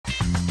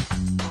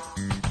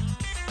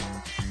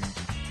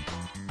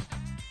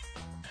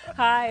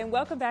Hi, and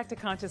welcome back to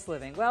Conscious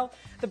Living. Well,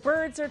 the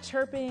birds are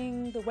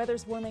chirping, the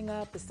weather's warming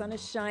up, the sun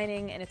is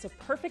shining, and it's a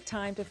perfect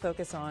time to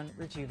focus on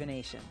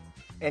rejuvenation.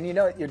 And you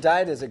know, your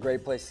diet is a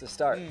great place to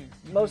start.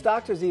 Most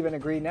doctors even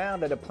agree now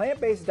that a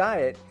plant-based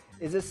diet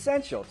is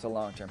essential to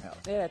long-term health.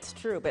 Yeah, that's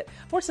true. But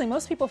fortunately,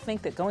 most people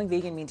think that going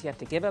vegan means you have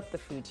to give up the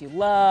foods you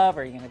love,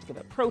 or you're going to have to give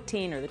up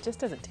protein, or that just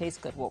doesn't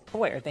taste good. Well,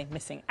 boy, are they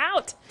missing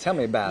out. Tell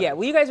me about it. Yeah,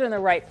 well, you guys are in the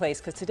right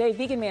place, because today,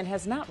 Vegan Man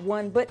has not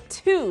one, but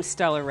two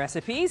stellar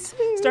recipes.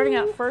 Starting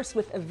out first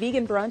with a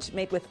vegan brunch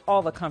made with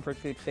all the comfort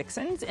food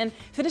fixings, and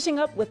finishing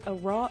up with a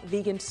raw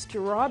vegan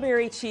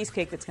strawberry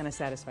cheesecake that's going to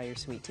satisfy your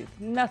sweet tooth.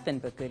 Nothing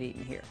but good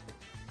eating here.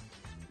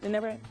 Isn't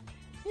that right?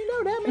 You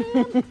know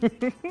that,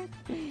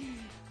 man.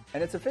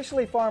 And it's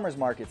officially farmers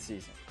market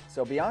season,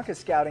 so Bianca's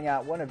scouting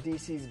out one of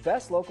DC's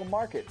best local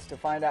markets to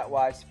find out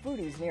why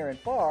foodies near and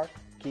far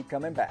keep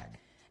coming back.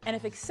 And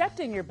if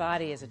accepting your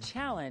body is a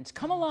challenge,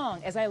 come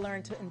along as I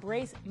learn to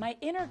embrace my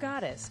inner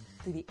goddess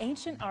through the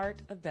ancient art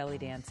of belly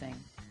dancing.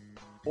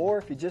 Or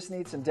if you just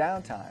need some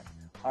downtime,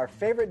 our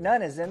favorite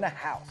nun is in the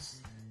house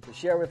to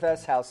share with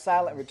us how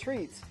silent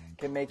retreats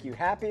can make you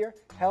happier,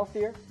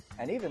 healthier,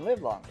 and even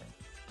live longer.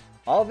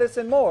 All this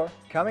and more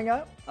coming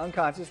up on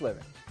Conscious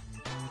Living.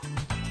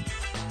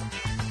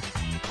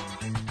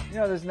 You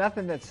know, there's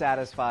nothing that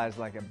satisfies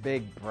like a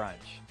big brunch.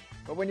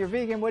 But when you're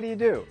vegan, what do?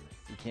 You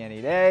can't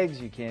eat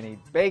eggs, you can't eat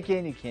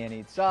bacon, you can't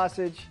eat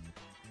sausage.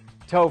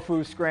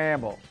 Tofu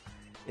scramble.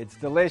 It's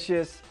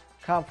delicious,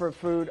 comfort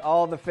food,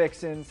 all the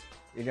fixings.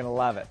 You're gonna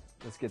love it.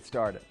 Let's get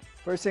started.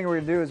 First thing we're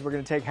gonna do is we're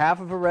gonna take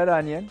half of a red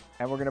onion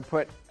and we're gonna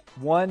put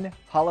one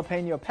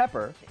jalapeno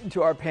pepper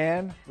into our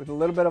pan with a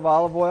little bit of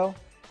olive oil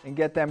and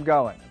get them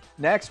going.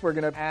 Next, we're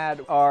going to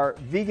add our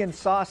vegan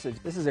sausage.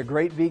 This is a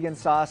great vegan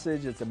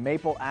sausage. It's a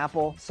maple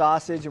apple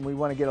sausage, and we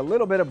want to get a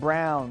little bit of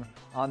brown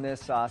on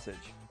this sausage.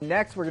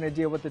 Next, we're going to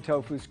deal with the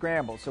tofu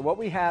scramble. So what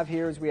we have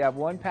here is we have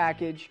one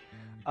package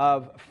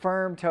of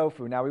firm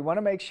tofu. Now, we want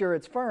to make sure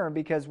it's firm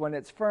because when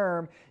it's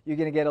firm, you're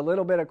going to get a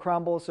little bit of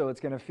crumble, so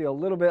it's going to feel a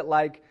little bit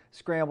like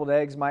scrambled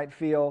eggs might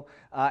feel.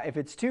 If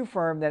it's too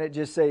firm, then it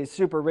just stays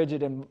super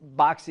rigid and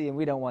boxy, and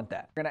we don't want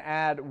that. We're going to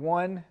add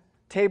 1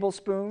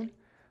 tablespoon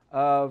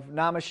of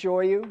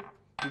namashoyu.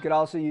 You could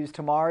also use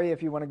tamari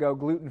if you want to go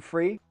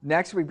gluten-free.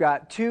 Next, we've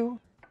got 2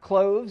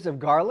 cloves of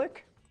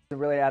garlic to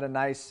really add a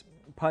nice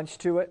punch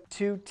to it.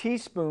 2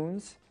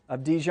 teaspoons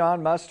of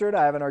Dijon mustard.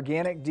 I have an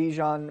organic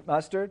Dijon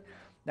mustard.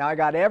 Now, I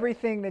got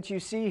everything that you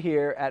see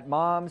here at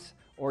Mom's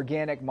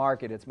Organic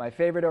Market. It's my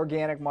favorite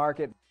organic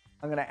market.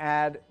 I'm going to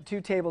add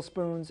 2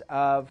 tablespoons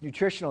of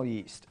nutritional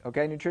yeast.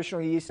 Okay,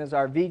 nutritional yeast is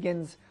our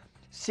vegan's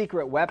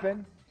secret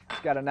weapon.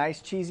 It's got a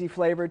nice cheesy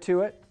flavor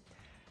to it.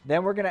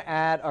 Then we're going to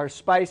add our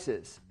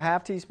spices.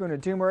 Half teaspoon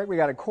of turmeric. We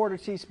got a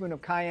 1/4 teaspoon of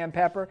cayenne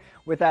pepper.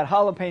 With that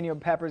jalapeno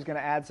pepper is going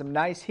to add some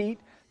nice heat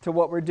to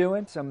what we're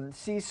doing. Some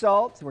sea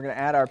salt. So we're going to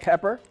add our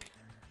pepper.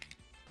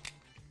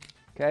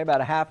 Okay,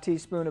 about a 1/2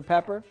 teaspoon of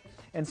pepper.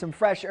 And some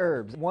fresh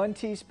herbs. 1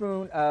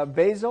 teaspoon of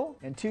basil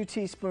and 2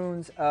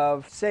 teaspoons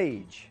of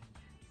sage.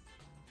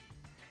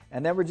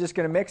 And then we're just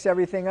going to mix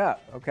everything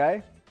up,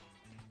 okay?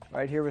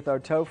 Right here with our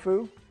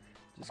tofu.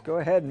 Just go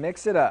ahead and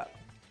mix it up.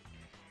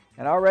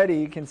 And already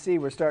you can see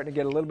we're starting to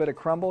get a little bit of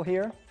crumble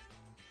here.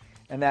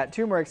 And that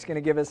turmeric's going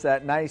to give us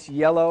that nice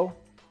yellow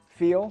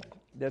feel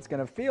that's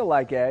going to feel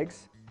like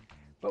eggs,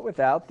 but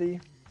without the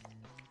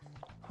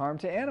harm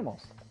to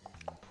animals.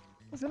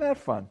 Isn't that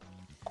fun?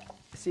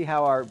 See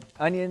how our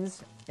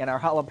onions and our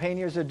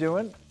jalapenos are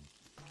doing?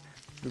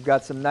 We've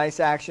got some nice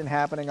action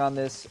happening on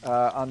this,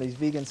 on these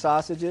vegan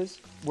sausages.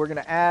 We're going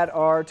to add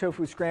our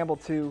tofu scramble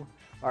to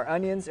our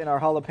onions and our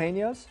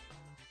jalapenos.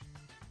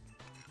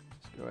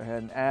 Go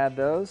ahead and add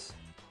those.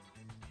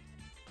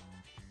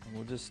 And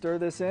we'll just stir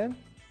this in.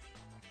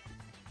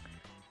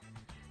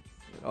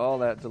 Get all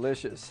that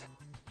delicious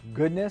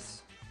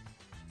goodness,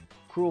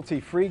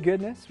 cruelty-free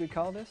goodness, we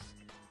call this.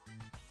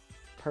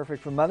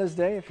 Perfect for Mother's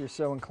Day if you're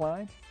so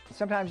inclined.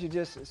 Sometimes you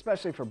just,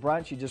 especially for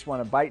brunch, you just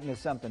want to bite into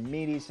something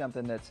meaty,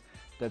 something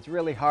that's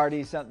really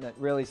hearty, something that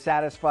really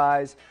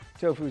satisfies.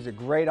 Tofu is a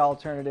great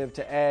alternative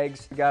to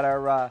eggs. We got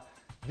our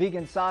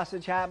vegan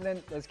sausage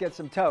happening. Let's get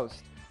some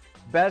toast.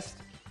 Best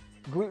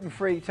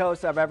gluten-free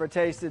toast I've ever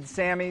tasted,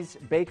 Sammy's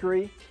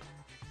Bakery.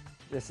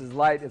 This is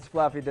light, it's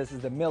fluffy. This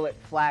is the millet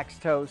flax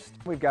toast.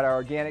 We've got our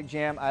organic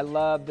jam. I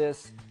love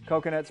this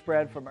coconut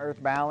spread from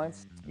Earth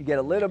Balance. You get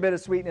a little bit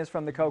of sweetness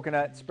from the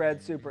coconut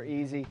spread, super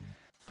easy.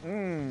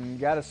 You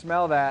gotta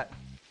smell that.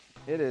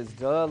 It is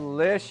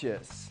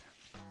delicious.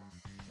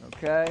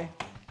 Okay,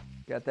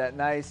 got that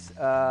nice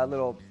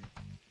little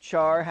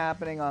char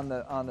happening on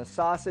the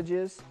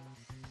sausages.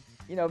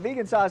 You know,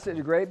 vegan sausage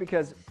are great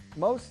because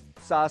most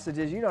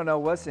sausages, you don't know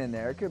what's in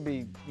there. It could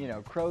be, you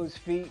know, crow's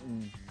feet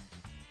and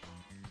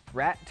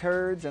rat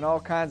turds and all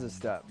kinds of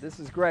stuff. This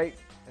is great.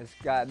 It's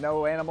got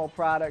no animal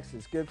products.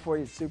 It's good for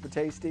you. It's super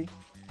tasty.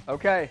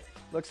 Okay,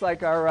 looks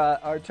like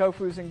our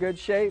tofu's in good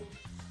shape.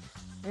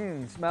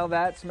 Smell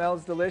that.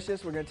 Smells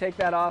delicious. We're going to take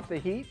that off the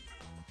heat.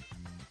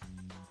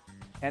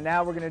 And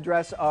now we're going to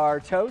dress our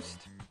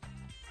toast.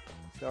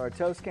 So our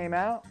toast came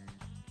out.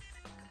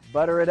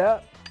 Butter it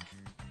up.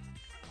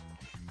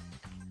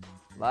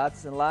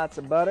 Lots and lots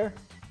of butter.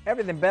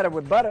 Everything better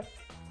with butter.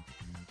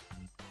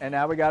 And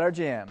now we got our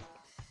jam.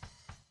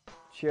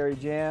 Cherry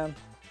jam.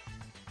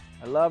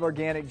 I love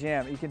organic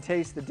jam. You can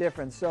taste the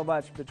difference so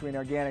much between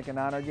organic and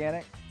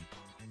non-organic.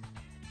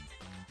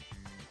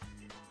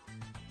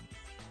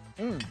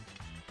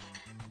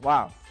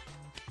 Wow.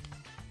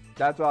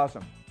 That's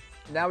awesome.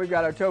 Now we've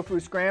got our tofu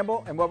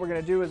scramble, and what we're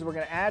going to do is we're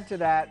going to add to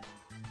that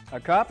a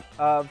cup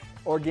of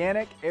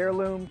organic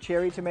heirloom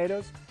cherry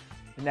tomatoes.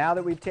 And now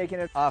that we've taken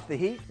it off the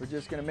heat, we're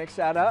just going to mix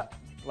that up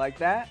like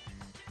that.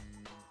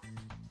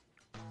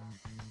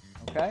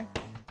 Okay.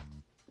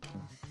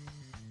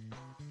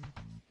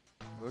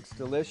 Looks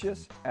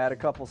delicious. Add a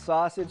couple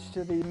sausage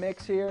to the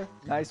mix here.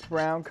 Nice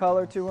brown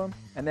color to them.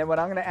 And then what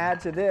I'm going to add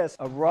to this,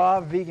 a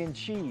raw vegan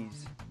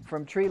cheese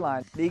from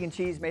Treeline. Vegan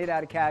cheese made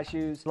out of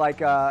cashews, like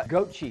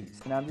goat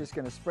cheese. And I'm just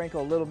going to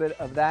sprinkle a little bit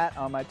of that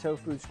on my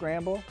tofu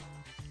scramble.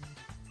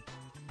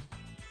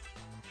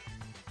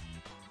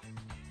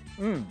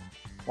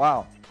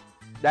 Wow,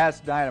 that's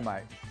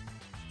dynamite.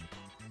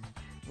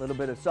 A little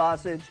bit of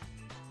sausage.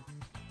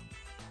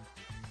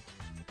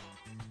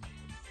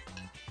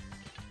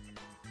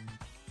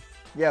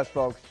 Yes,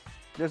 folks,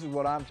 this is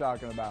what I'm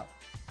talking about.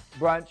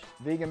 Brunch,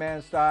 Vegan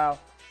Man style.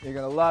 You're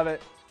going to love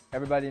it.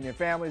 Everybody in your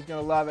family is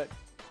going to love it.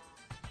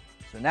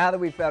 So now that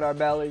we've fed our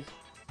bellies,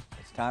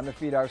 it's time to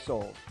feed our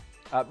souls.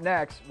 Up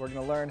next, we're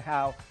going to learn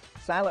how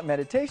silent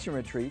meditation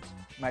retreats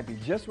might be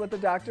just what the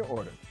doctor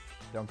ordered.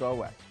 Don't go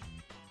away.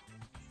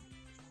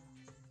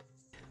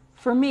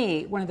 For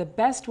me, one of the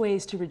best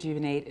ways to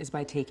rejuvenate is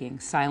by taking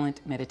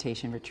silent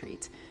meditation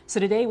retreats. So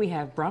today we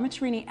have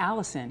Brahmacharini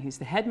Allison, who's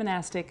the head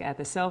monastic at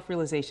the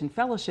Self-Realization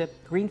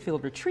Fellowship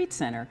Greenfield Retreat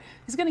Center,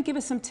 who's going to give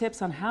us some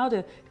tips on how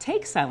to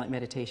take silent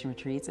meditation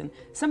retreats and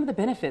some of the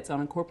benefits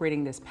on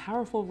incorporating this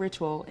powerful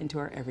ritual into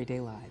our everyday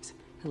lives.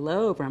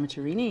 Hello,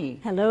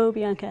 Brahmacharini. Hello,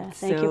 Bianca.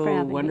 Thank you for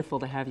having me. So wonderful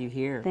to have you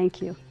here.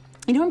 Thank you.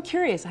 You know, I'm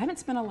curious. I haven't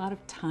spent a lot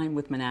of time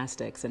with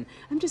monastics, and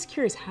I'm just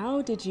curious,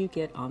 how did you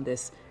get on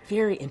this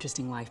very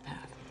interesting life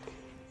path?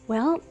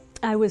 Well,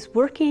 I was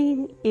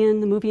working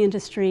in the movie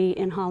industry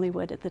in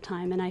Hollywood at the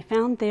time, and I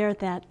found there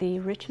that the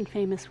rich and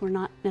famous were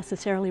not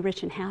necessarily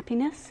rich in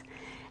happiness.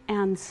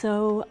 And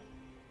so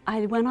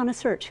I went on a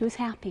search, who's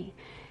happy?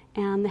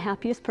 And the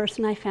happiest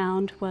person I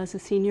found was a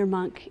senior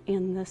monk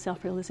in the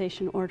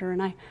Self-Realization Order,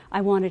 and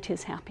I wanted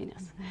his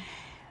happiness.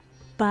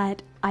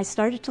 But I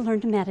started to learn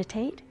to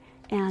meditate.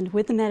 And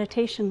with the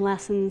meditation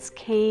lessons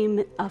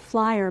came a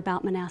flyer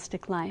about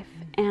monastic life.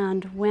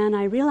 And when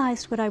I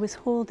realized what I was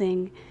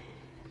holding,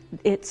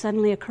 it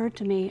suddenly occurred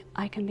to me,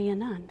 I can be a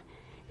nun.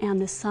 And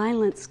the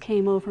silence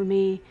came over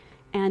me,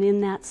 and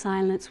in that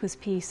silence was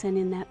peace, and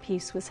in that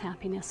peace was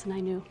happiness, and I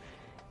knew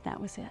that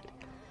was it.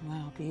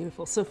 Wow,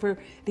 beautiful. So for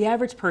the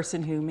average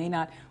person who may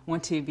not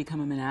want to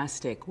become a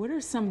monastic, what are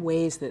some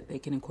ways that they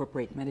can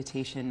incorporate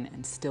meditation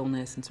and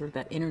stillness and sort of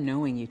that inner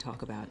knowing you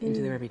talk about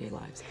into their everyday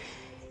lives?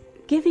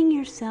 Giving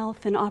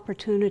yourself an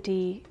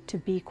opportunity to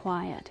be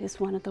quiet is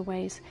one of the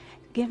ways.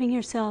 Giving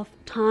yourself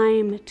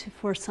time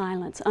for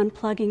silence,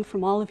 unplugging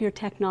from all of your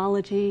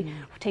technology,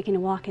 taking a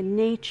walk in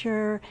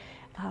nature,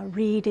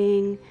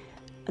 reading.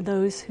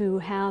 Those who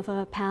have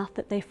a path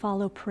that they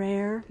follow,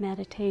 prayer,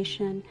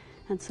 meditation,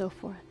 and so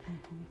forth.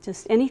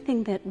 Just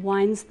anything that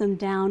winds them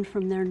down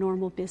from their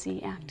normal,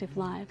 busy, active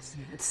lives.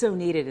 It's so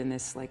needed in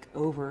this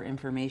over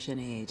information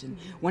age. And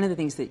one of the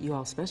things that you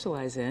all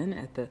specialize in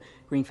at the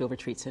Greenfield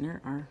Retreat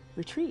Center are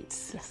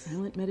retreats,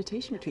 silent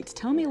meditation retreats.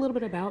 Tell me a little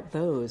bit about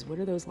those. What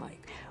are those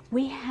like?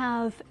 We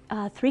have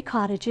 3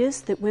 cottages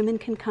that women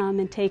can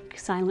come and take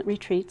silent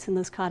retreats, and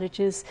those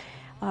cottages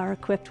are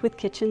equipped with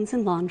kitchens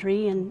and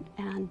laundry, and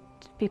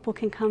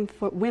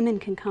women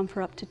can come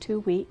for up to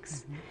 2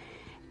 weeks.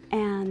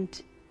 And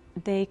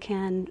they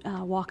can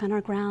walk on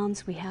our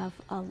grounds. We have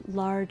a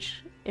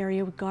large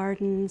area with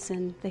gardens,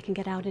 and they can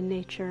get out in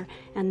nature,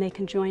 and they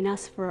can join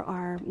us for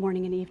our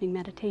morning and evening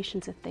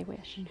meditations if they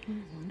wish.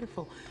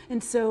 Wonderful.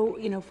 And so,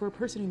 for a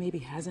person who maybe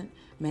hasn't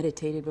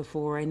meditated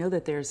before, I know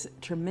that there's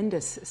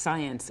tremendous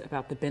science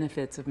about the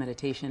benefits of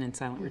meditation and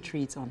silent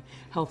retreats on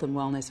health and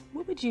wellness.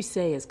 What would you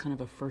say is kind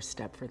of a first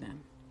step for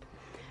them?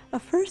 A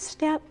first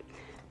step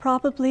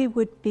probably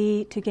would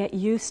be to get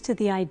used to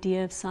the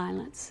idea of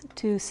silence,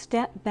 to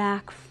step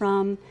back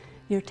from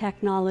your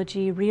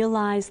technology,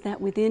 realize that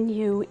within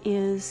you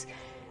is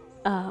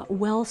a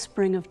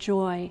wellspring of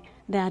joy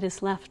that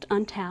is left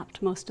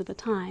untapped most of the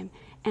time,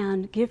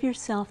 and give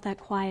yourself that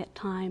quiet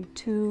time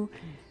to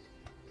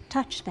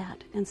touch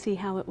that and see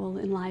how it will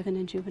enliven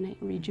and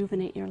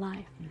rejuvenate your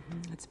life.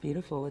 That's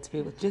beautiful. It's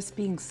beautiful. Just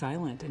being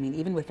silent, I mean,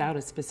 even without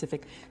a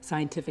specific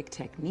scientific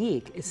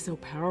technique, is so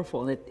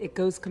powerful. And it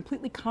goes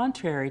completely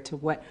contrary to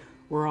what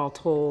we're all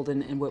told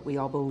and what we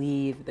all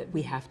believe, that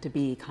we have to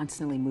be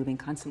constantly moving,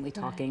 constantly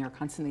talking, or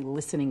constantly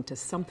listening to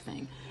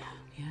something.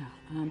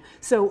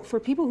 So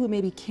for people who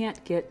maybe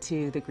can't get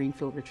to the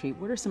Greenfield Retreat,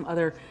 what are some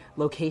other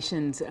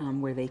locations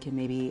where they can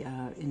maybe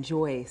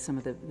enjoy some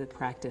of the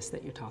practice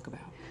that you talk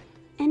about?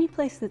 Any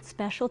place that's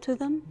special to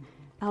them,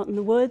 out in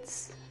the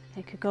woods,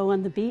 They could go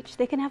on the beach.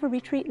 They can have a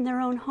retreat in their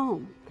own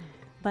home.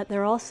 But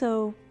there are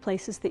also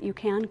places that you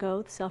can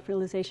go. The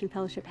Self-Realization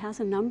Fellowship has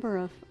a number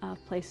of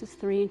places,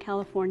 3 in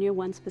California,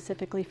 1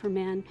 specifically for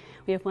men.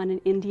 We have 1 in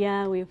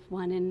India, we have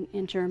 1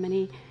 in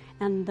Germany.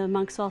 And the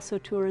monks also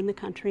tour in the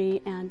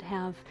country and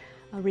have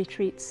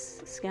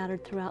retreats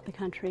scattered throughout the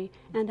country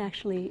and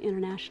actually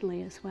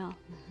internationally as well.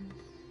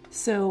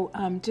 So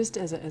just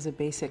as a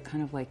basic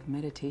kind of like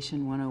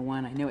meditation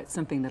 101, I know it's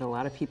something that a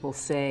lot of people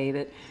say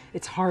that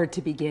it's hard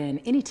to begin.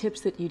 Any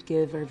tips that you'd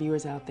give our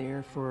viewers out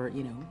there for,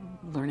 you know,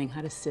 learning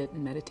how to sit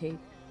and meditate?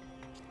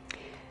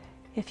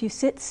 If you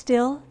sit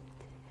still,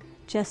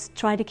 just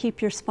try to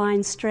keep your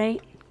spine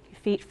straight, your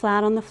feet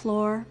flat on the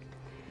floor,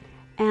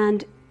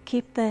 and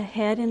keep the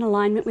head in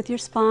alignment with your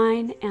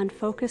spine and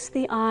focus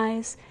the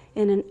eyes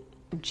in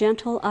a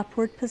gentle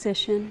upward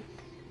position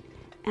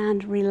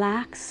and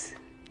relax.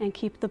 And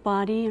keep the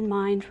body and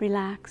mind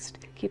relaxed.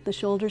 Keep the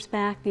shoulders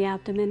back, the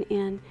abdomen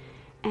in,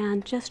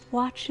 and just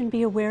watch and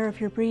be aware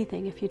of your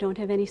breathing. If you don't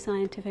have any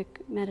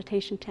scientific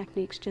meditation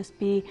techniques, just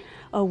be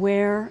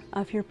aware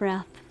of your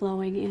breath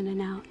flowing in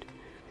and out.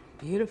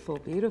 Beautiful,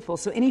 beautiful.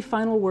 So any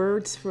final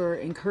words for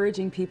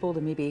encouraging people to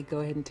maybe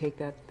go ahead and take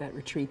that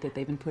retreat that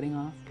they've been putting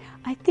off?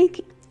 I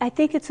think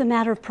it's a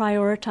matter of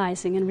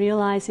prioritizing and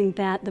realizing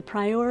that the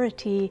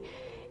priority,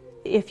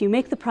 if you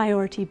make the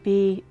priority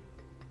be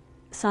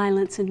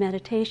silence and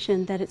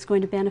meditation, that it's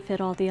going to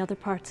benefit all the other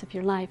parts of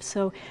your life.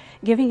 So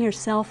giving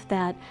yourself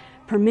that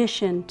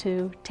permission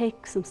to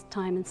take some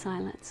time in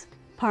silence.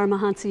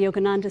 Paramahansa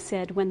Yogananda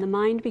said, when the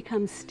mind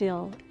becomes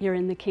still, you're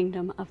in the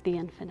kingdom of the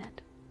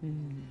infinite.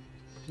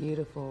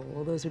 Beautiful.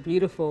 Well, those are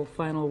beautiful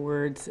final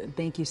words. And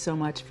thank you so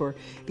much for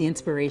the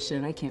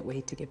inspiration. I can't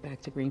wait to get back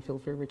to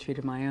Greenfield for a retreat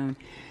of my own.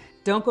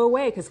 Don't go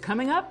away, because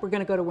coming up, we're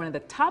going to go to one of the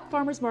top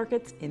farmers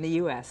markets in the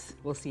U.S.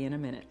 We'll see you in a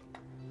minute.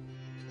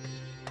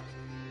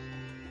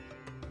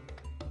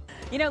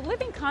 You know,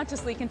 living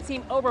consciously can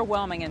seem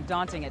overwhelming and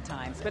daunting at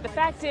times, but the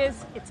fact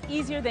is, it's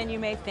easier than you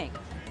may think.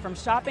 From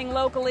shopping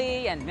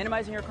locally and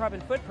minimizing your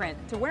carbon footprint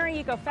to wearing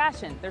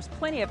eco-fashion, there's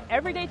plenty of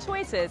everyday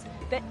choices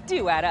that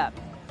do add up.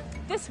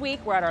 This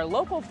week, we're at our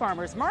local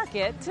farmers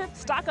market to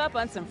stock up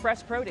on some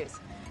fresh produce.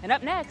 And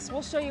up next,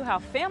 we'll show you how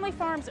family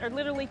farms are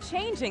literally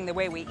changing the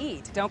way we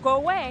eat. Don't go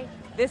away.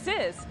 This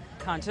is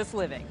Conscious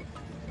Living.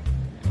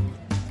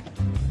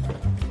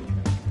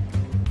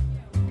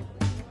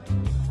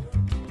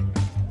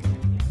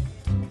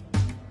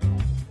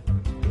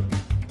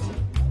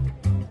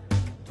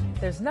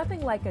 There's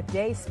nothing like a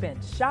day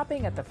spent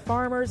shopping at the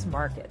farmer's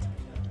market.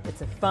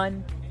 It's a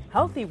fun,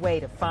 healthy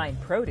way to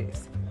find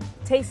produce,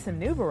 taste some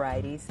new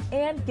varieties,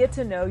 and get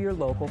to know your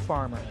local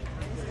farmer.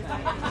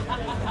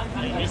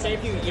 You say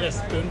if you eat a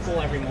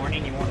spoonful every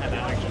morning, you won't have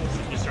allergies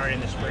if you start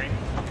in the spring.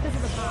 Because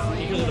of the pollen.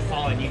 Because of the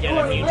pollen. You get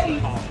immune to the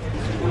pollen.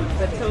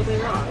 That's totally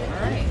wrong. All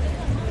right.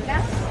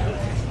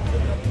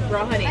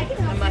 Raw honey,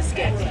 a must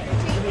get.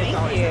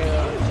 Thank you.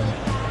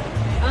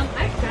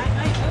 I've got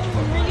my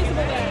own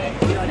reusable bag.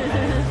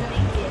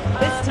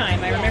 This time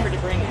I remember to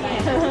bring it.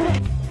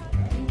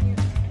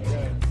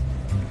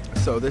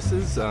 So this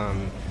is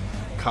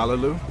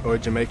callaloo, or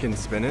Jamaican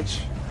spinach.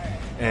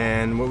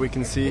 And what we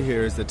can see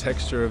here is the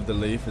texture of the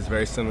leaf is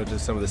very similar to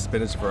some of the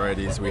spinach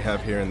varieties we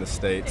have here in the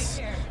States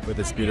with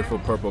this beautiful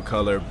purple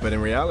color. But in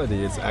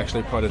reality, it's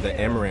actually part of the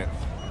amaranth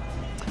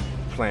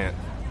plant.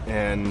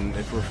 And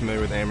if we're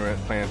familiar with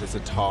amaranth plant, it's a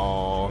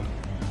tall,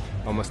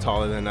 almost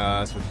taller than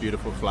us, with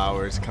beautiful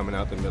flowers coming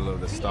out the middle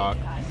of the stalk.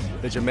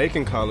 The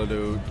Jamaican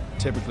callaloo,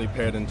 typically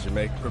prepared in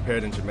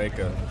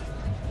Jamaica,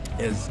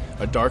 is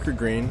a darker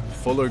green,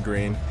 fuller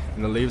green,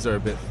 and the leaves are a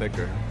bit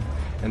thicker.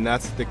 And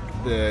that's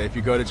if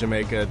you go to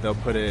Jamaica, they'll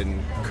put it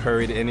in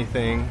curried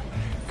anything,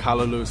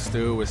 callaloo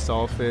stew with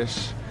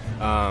saltfish.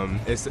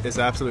 It's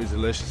absolutely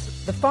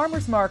delicious. The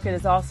farmer's market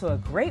is also a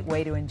great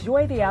way to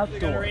enjoy the We got a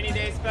outdoors. rainy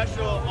day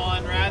special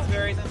on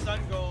raspberries and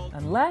sun gold.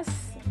 Unless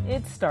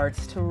it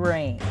starts to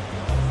rain.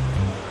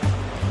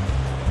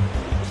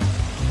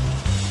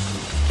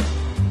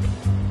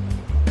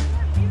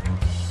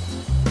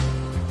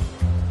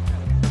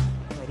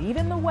 But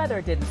even the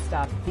weather didn't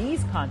stop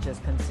these conscious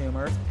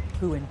consumers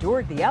who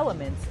endured the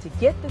elements to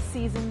get the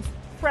season's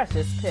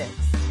freshest picks.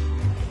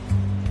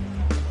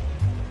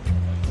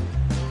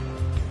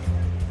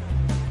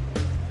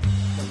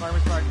 The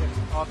farmer's market is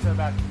also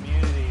about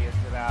community. It's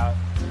about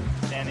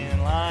standing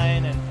in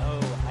line and,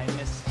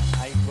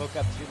 I woke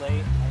up too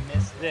late. I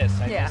missed this.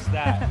 I missed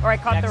that. Or I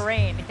caught the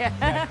rain. Yeah,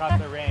 I caught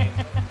the rain.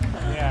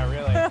 Yeah,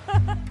 really.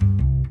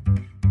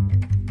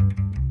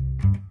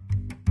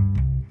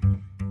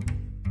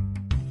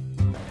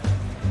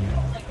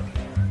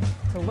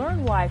 To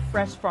learn why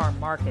Fresh Farm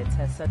Markets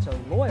has such a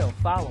loyal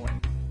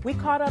following, we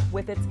caught up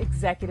with its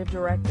executive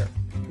director,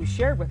 who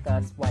shared with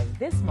us why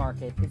this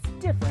market is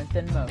different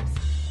than most.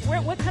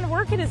 What kind of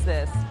market is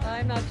this?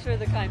 I'm not sure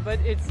the kind, but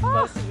it's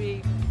supposed to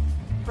be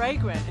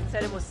fragrant. It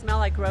said it will smell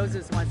like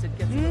roses once it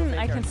gets a little bigger.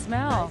 I can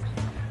smell.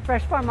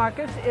 Fresh Farm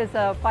Markets is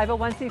a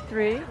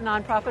 501c3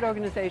 nonprofit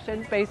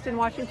organization based in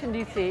Washington,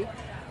 D.C.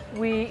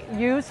 We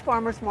use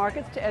farmers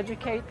markets to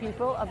educate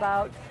people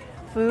about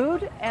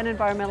food and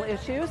environmental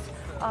issues.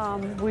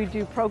 We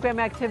do program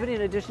activity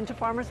in addition to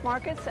farmers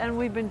markets, and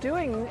we've been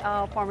doing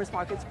farmers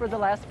markets for the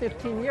last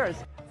 15 years.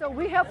 So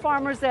we have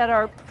farmers that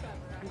are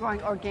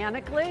growing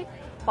organically,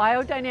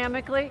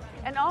 biodynamically,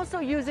 and also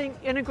using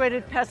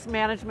integrated pest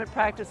management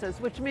practices,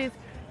 which means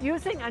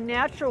using a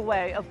natural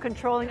way of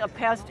controlling a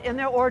pest in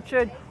their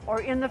orchard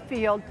or in the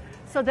field,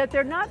 so that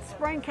they're not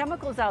spraying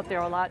chemicals out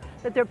there a lot,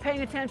 that they're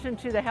paying attention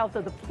to the health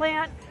of the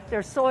plant,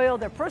 their soil,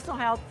 their personal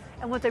health,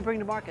 and what they bring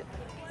to market.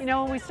 You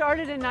know, when we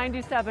started in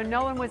 '97,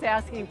 no one was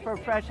asking for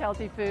fresh,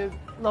 healthy food,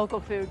 local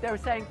food. They were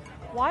saying,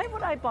 why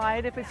would I buy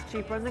it if it's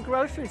cheaper in the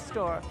grocery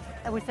store?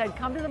 And we said,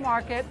 come to the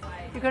market.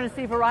 You're going to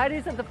see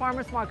varieties at the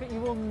farmer's market you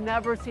will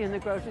never see in the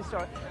grocery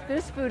store.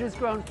 This food is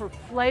grown for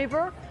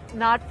flavor,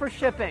 not for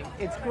shipping.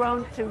 It's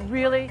grown to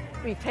really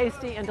be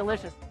tasty and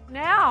delicious.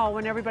 Now,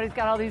 when everybody's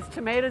got all these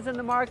tomatoes in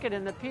the market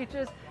and the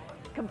peaches,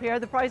 compare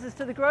the prices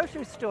to the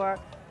grocery store,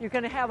 you're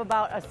going to have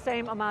about a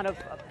same amount of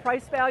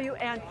price value,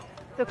 and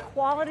the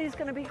quality is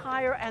going to be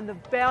higher and the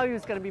value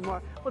is going to be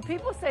more. What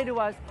people say to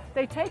us,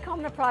 they take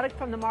home the product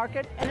from the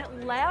market and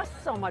it lasts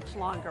so much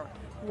longer.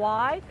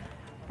 Why?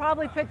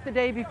 Probably picked the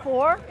day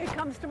before it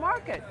comes to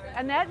market.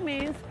 And that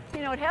means,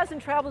 you know, it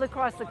hasn't traveled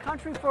across the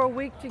country for a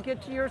week to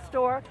get to your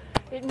store.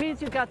 It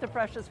means you've got the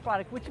freshest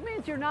product, which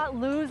means you're not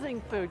losing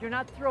food. You're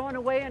not throwing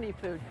away any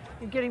food.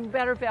 You're getting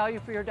better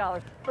value for your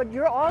dollars. But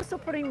you're also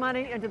putting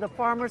money into the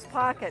farmer's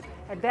pocket.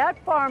 And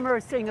that farmer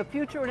is seeing a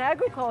future in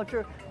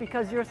agriculture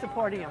because you're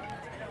supporting him.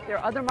 There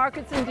are other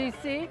markets in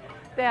DC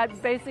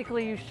that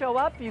basically you show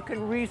up, you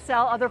can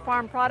resell other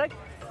farm product.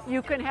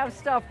 You can have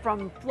stuff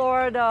from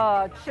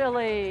Florida,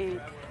 Chile.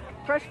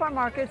 Fresh Farm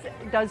Markets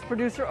does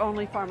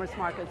producer-only farmers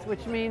markets,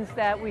 which means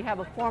that we have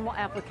a formal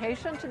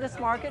application to this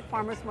market.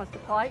 Farmers must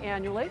apply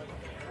annually.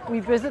 We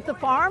visit the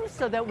farms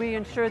so that we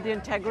ensure the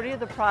integrity of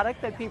the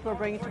product that people are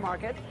bringing to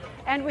market.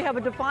 And we have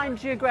a defined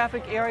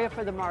geographic area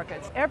for the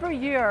markets. Every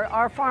year,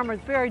 our farmers,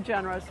 very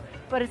generous,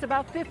 but it's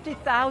about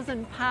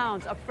 50,000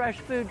 pounds of fresh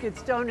food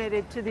gets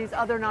donated to these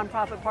other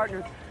nonprofit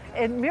partners.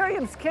 And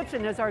Miriam's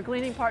Kitchen is our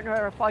gleaning partner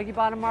at our Foggy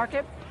Bottom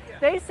Market.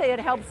 They say it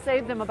helps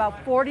save them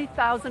about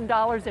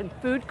 $40,000 in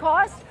food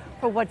costs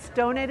for what's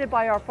donated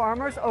by our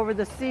farmers over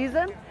the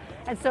season.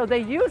 And so they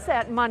use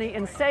that money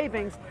in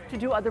savings to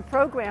do other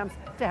programs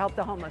to help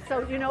the homeless.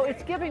 So, you know,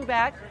 it's giving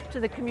back to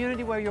the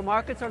community where your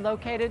markets are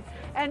located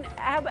and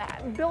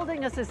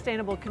building a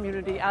sustainable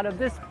community out of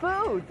this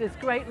food, this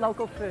great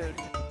local food.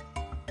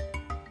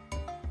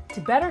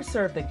 To better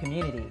serve the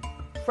community,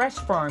 Fresh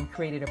Farm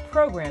created a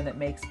program that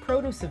makes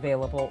produce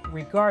available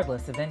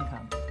regardless of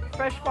income.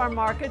 Fresh Farm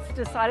Markets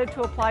decided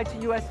to apply to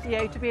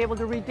USDA to be able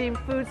to redeem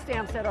food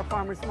stamps at our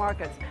farmers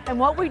markets. And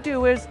what we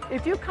do is,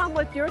 if you come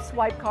with your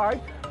swipe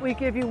card, we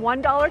give you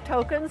 $1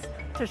 tokens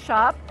to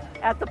shop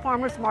at the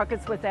farmers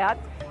markets with that.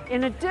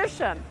 In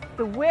addition,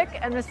 the WIC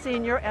and the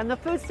senior and the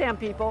food stamp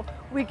people,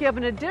 we give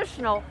an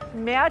additional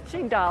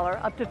matching dollar,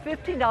 up to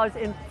 $15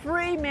 in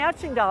free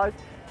matching dollars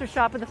to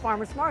shop at the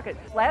farmers market.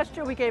 Last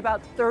year we gave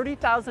out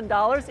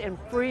 $30,000 in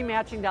free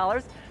matching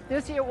dollars.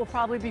 This year it will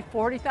probably be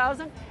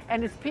 $40,000,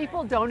 and it's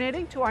people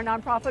donating to our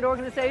nonprofit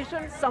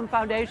organizations, some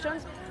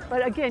foundations,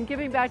 but again,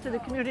 giving back to the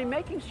community,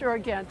 making sure,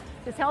 again,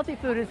 this healthy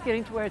food is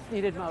getting to where it's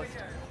needed most.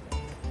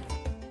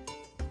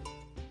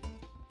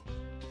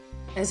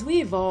 As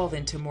we evolve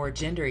into more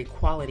gender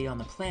equality on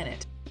the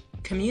planet,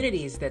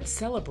 communities that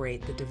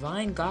celebrate the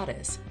divine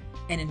goddess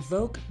and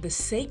invoke the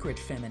sacred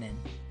feminine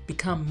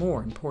become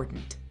more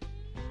important.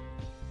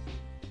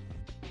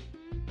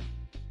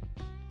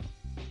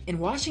 In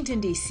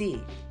Washington,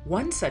 D.C.,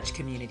 one such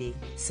community,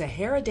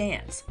 Sahara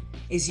Dance,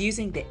 is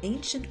using the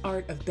ancient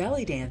art of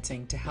belly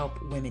dancing to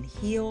help women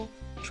heal,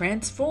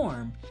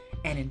 transform,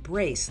 and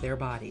embrace their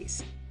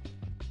bodies.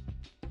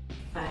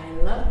 I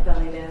love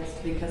belly dance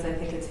because I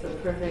think it's the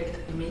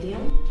perfect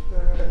medium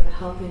for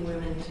helping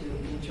women to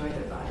enjoy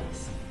their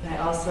bodies. I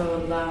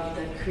also love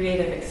the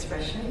creative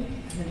expression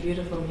and the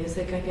beautiful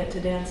music I get to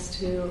dance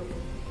to.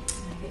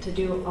 I get to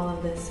do all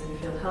of this and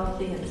feel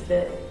healthy and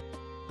fit.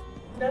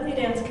 Belly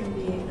dance can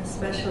be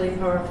especially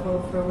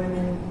powerful for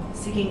women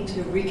seeking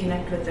to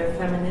reconnect with their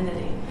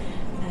femininity.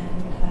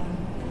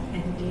 And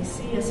in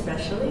DC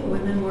especially,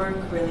 women work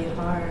really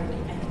hard,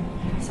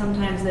 and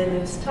sometimes they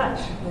lose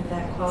touch with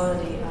that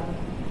quality of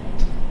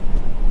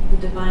the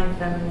divine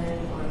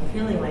feminine, or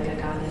feeling like a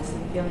goddess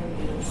and feeling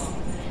beautiful.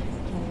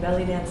 And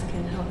belly dance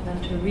can help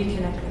them to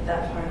reconnect with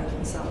that part of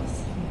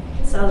themselves.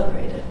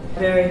 Celebrate it.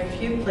 Very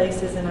few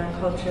places in our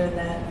culture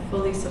that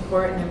fully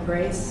support and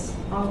embrace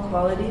all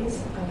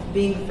qualities of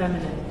being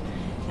feminine.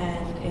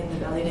 And in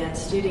the belly dance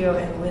studio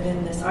and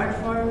within this art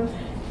form,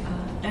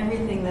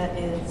 everything that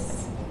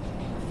is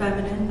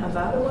feminine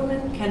about a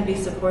woman can be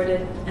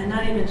supported, and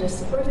not even just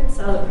supported,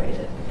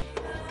 celebrated.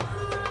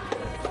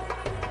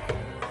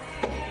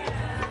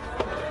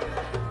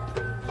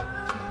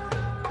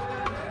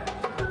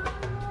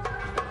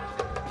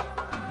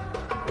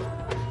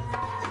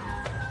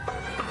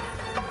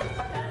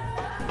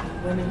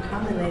 Women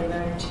come and they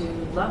learn to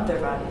love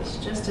their bodies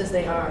just as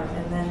they are,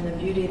 and then the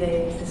beauty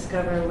they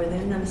discover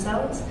within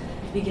themselves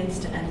begins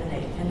to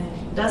emanate. And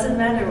it doesn't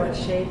matter what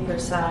shape or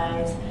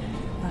size,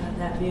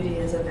 that beauty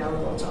is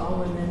available to all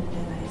women,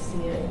 and I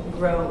see it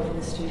grow in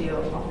the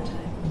studio all the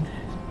time.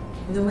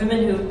 The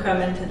women who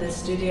come into the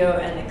studio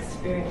and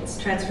experience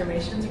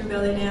transformations through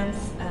belly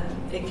dance,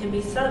 it can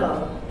be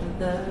subtle.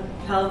 The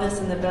pelvis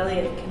and the belly,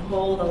 it can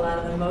hold a lot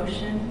of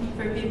emotion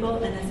for people,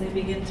 and as they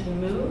begin to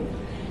move,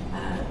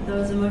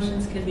 those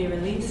emotions can be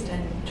released,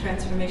 and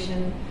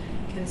transformation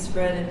can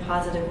spread in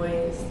positive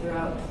ways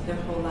throughout their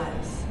whole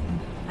lives.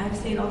 I've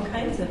seen all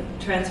kinds of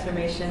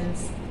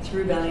transformations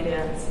through belly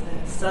dance,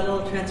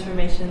 subtle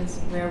transformations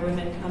where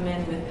women come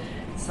in with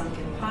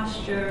sunken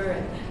posture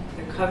and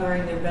they're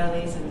covering their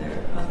bellies and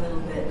they're a little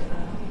bit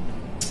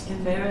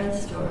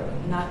embarrassed or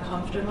not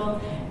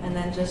comfortable, and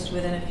then just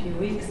within a few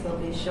weeks they'll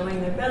be showing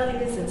their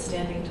bellies and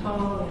standing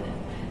tall and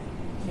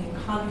being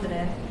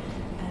confident.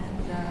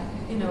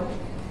 And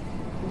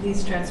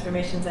these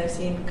transformations I've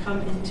seen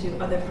come into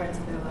other parts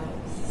of their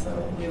lives.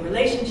 So new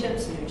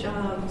relationships, new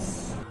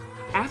jobs.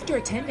 After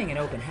attending an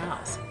open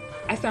house,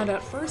 I found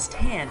out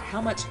firsthand how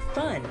much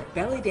fun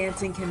belly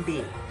dancing can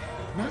be,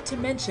 not to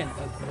mention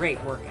a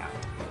great workout.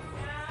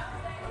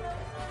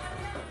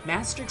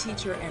 Master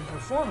teacher and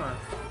performer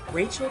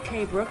Rachel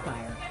K.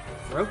 Brookmeyer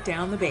broke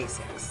down the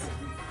basics.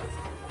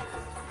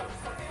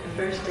 The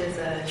first is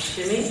a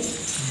shimmy,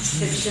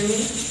 hip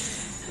shimmy.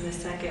 And the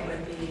second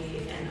would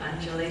be an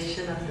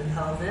undulation of the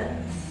pelvis.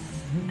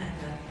 And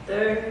the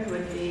third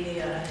would be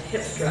a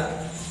hip drop.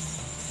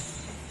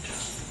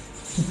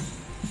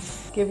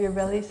 Give your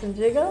belly some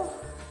jiggle.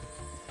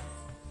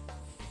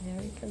 Here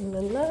we come,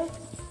 the low.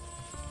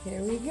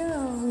 Here we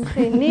go.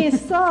 Okay, knees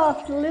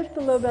soft, lift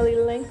the low belly,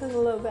 lengthen the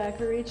low back,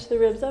 reach the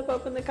ribs up,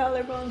 open the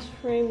collarbones,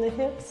 frame the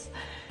hips,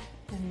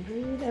 and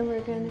breathe, and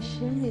we're going to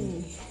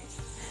shimmy.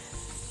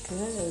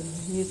 Good.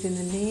 Using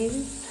the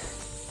knees.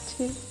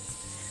 2,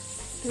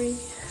 3,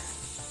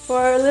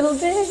 4, a little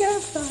bigger,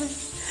 5,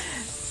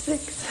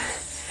 6,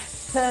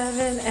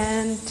 7,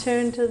 and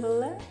turn to the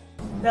left.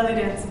 Belly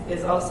dance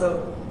is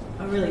also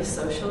a really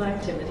social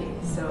activity,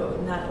 so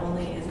not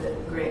only is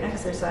it great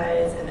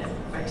exercise and an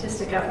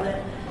artistic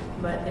outlet,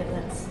 but it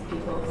lets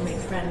people make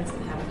friends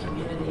and have a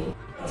community.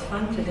 It's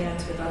fun to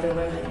dance with other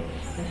women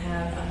and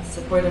have a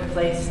supportive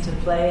place to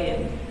play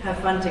and have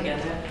fun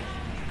together.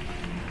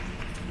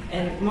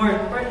 And more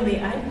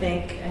importantly, I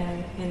think,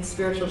 in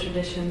spiritual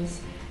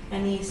traditions,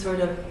 any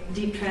sort of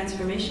deep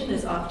transformation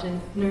is often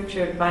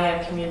nurtured by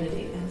a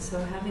community. And so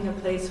having a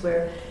place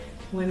where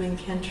women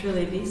can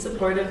truly be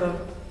supportive of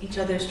each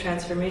other's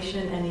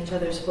transformation and each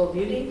other's full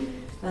beauty,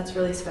 that's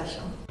really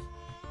special.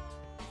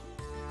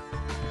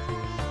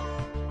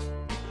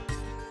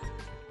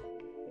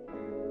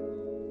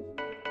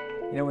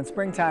 You know, when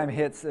springtime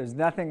hits, there's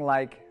nothing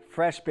like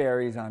fresh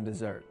berries on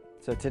dessert.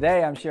 So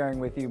today I'm sharing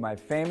with you my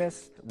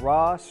famous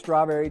raw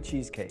strawberry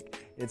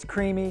cheesecake. It's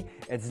creamy,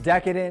 it's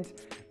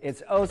decadent,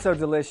 it's oh so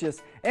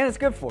delicious, and it's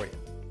good for you.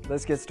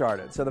 Let's get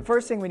started. So the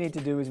first thing we need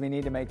to do is we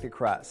need to make the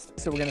crust.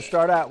 So we're going to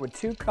start out with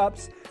 2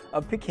 cups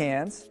of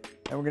pecans,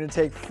 and we're going to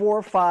take 4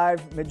 or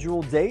 5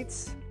 medjool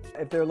dates.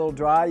 If they're a little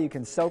dry, you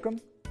can soak them.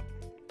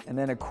 And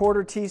then a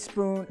 1/4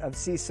 teaspoon of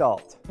sea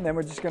salt. And then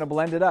we're just going to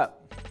blend it up.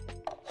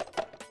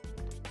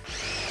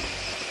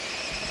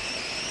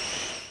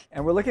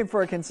 And we're looking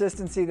for a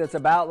consistency that's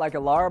about like a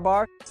Lara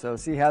bar. So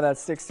see how that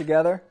sticks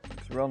together?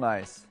 It's real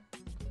nice.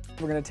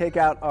 We're going to take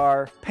out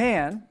our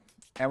pan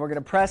and we're going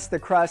to press the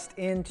crust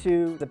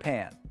into the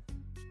pan.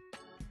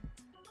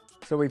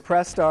 So we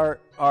pressed our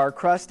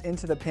crust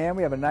into the pan.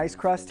 We have a nice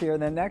crust here.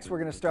 And then next we're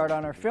going to start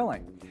on our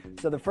filling.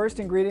 So the first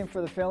ingredient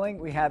for the filling,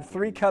 we have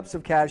 3 cups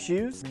of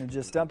cashews. I'm going to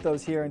just dump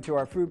those here into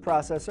our food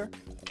processor.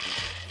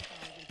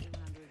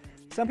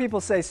 Some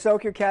people say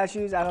soak your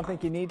cashews. I don't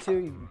think you need to.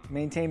 You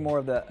maintain more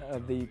of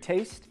the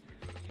taste.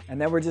 And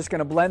then we're just going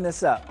to blend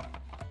this up.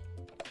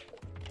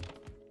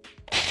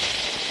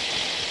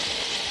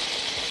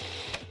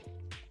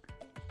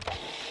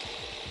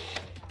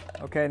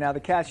 Okay, now the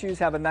cashews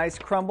have a nice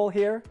crumble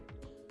here.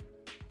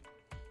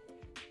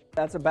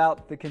 That's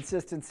about the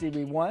consistency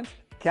we want.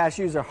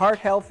 Cashews are heart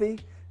healthy.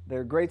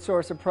 They're a great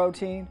source of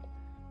protein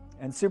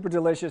and super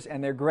delicious,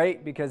 and they're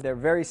great because they're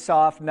very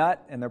soft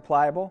nut and they're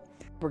pliable.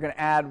 We're going to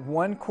add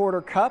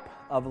 1/4 cup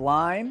of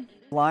lime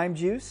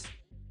juice,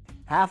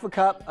 1/2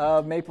 cup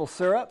of maple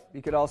syrup.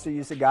 You could also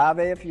use agave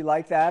if you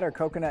like that, or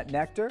coconut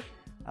nectar.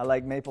 I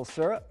like maple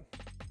syrup.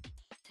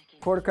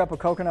 1/4 cup of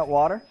coconut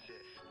water.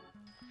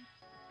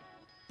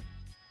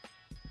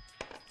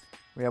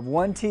 We have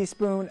 1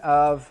 teaspoon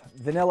of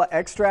vanilla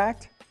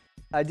extract.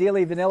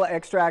 Ideally vanilla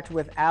extract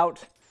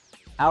without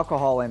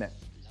alcohol in it.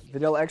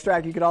 Vanilla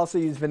extract, you could also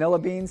use vanilla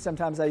beans.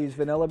 Sometimes I use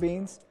vanilla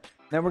beans.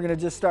 Then we're going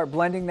to just start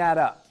blending that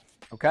up.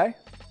 Okay?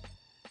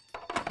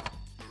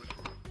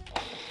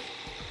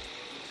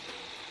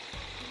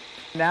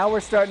 Now we're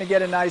starting to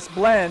get a nice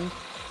blend,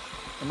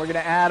 and we're going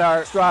to add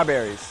our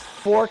strawberries.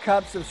 4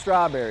 cups of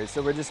strawberries.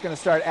 So we're just going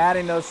to start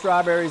adding those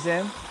strawberries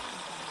in.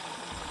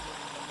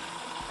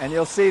 And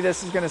you'll see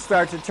this is going to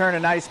start to turn a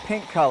nice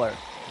pink color.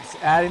 Just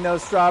adding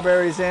those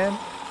strawberries in.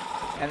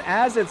 And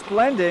as it's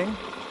blending,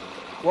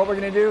 What we're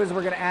going to do is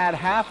we're going to add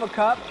half a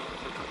cup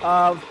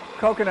of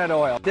coconut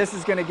oil. This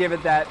is going to give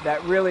it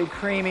that really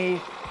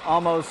creamy,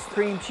 almost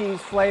cream cheese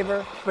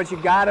flavor, but you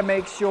got to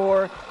make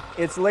sure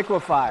it's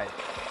liquefied.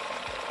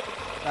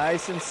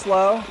 Nice and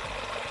slow.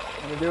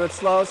 I'm going to do it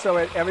slow so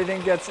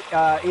everything gets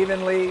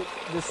evenly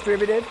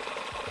distributed.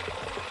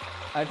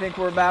 I think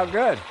we're about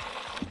good.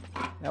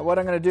 Now what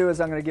I'm going to do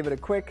is I'm going to give it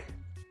a quick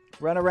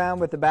run around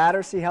with the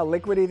batter. See how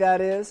liquidy that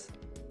is?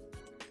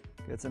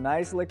 It's a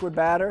nice liquid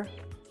batter.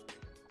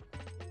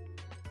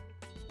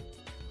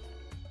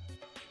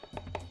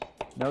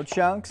 No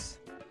chunks,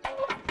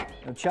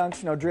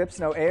 no drips,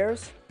 no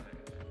airs.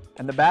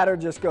 And the batter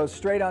just goes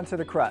straight onto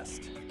the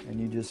crust. And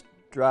you just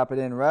drop it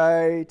in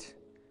right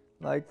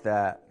like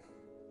that.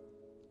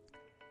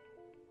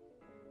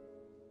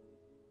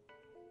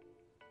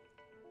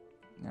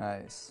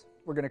 Nice.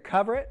 We're going to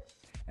cover it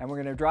and we're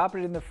going to drop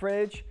it in the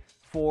fridge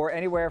for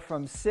anywhere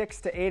from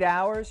 6 to 8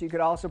 hours. You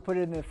could also put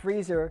it in the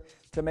freezer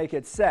to make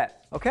it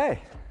set.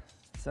 Okay,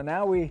 so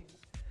now we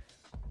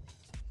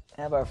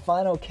have our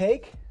final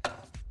cake.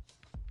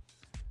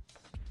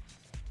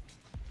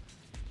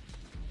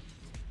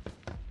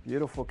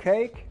 Beautiful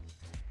cake.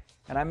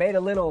 And I made a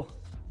little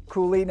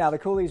coulis. Now the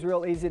coulis is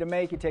real easy to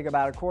make. You take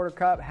about a quarter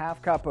cup,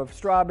 half cup of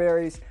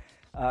strawberries,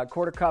 a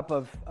quarter cup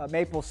of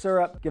maple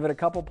syrup. Give it a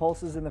couple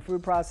pulses in the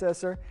food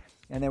processor.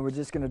 And then we're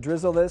just going to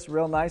drizzle this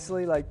real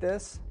nicely like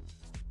this.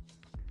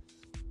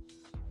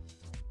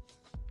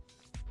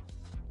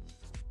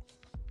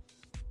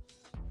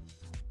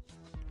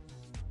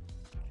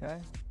 Okay.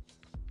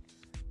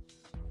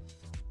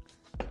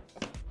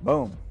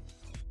 Boom.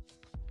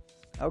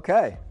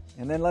 Okay.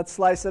 And then let's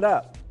slice it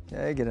up.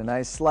 Okay, get a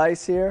nice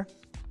slice here.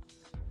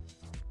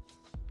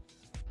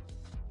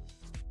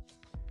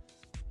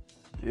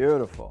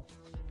 Beautiful.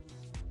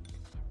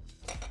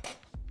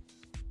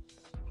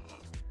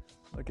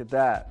 Look at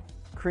that.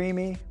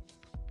 Creamy.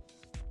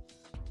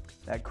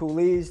 That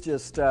coulis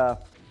just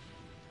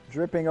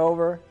dripping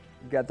over.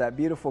 You've got that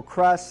beautiful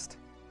crust.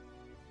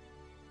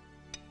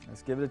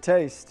 Let's give it a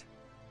taste.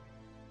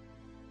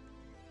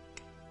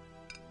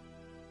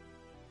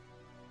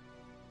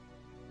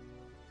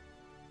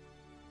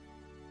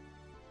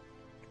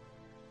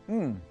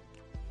 Mmm.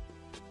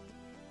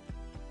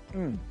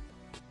 Mmm.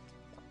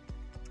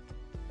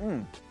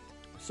 Mmm.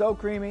 So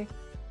creamy.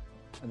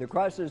 And the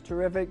crust is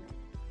terrific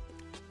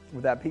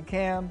with that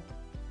pecan.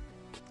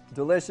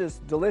 Delicious,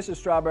 delicious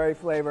strawberry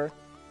flavor.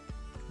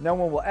 No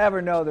one will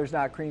ever know there's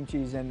not cream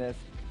cheese in this.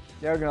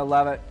 They're going to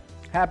love it.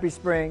 Happy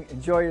spring.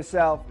 Enjoy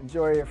yourself.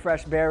 Enjoy your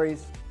fresh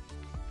berries.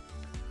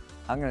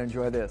 I'm going to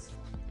enjoy this.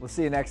 We'll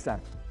see you next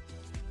time.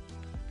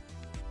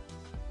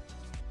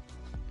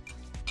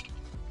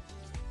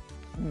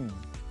 Mm.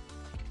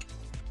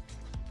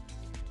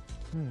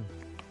 Mm.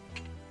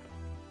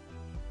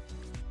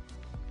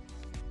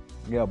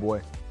 Yeah,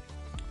 boy.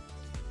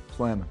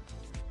 Slamming.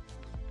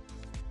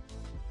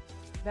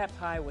 That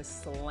pie was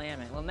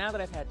slamming. Well, now that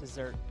I've had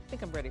dessert, I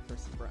think I'm ready for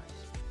some brunch.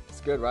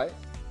 It's good, right?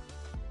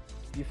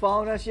 You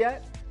following us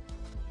yet?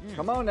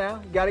 Come on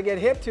now. You got to get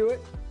hip to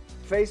it.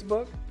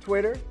 Facebook,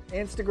 Twitter,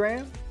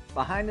 Instagram,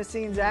 behind the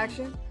scenes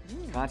action,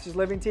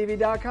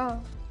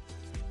 ConsciousLivingTV.com.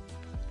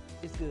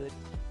 It's good.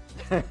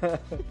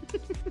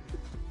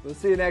 We'll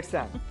see you next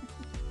time.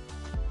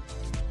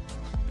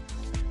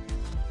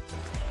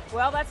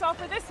 Well, that's all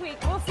for this week.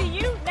 We'll see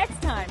you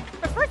next time.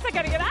 But first, I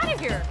got to get out of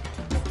here.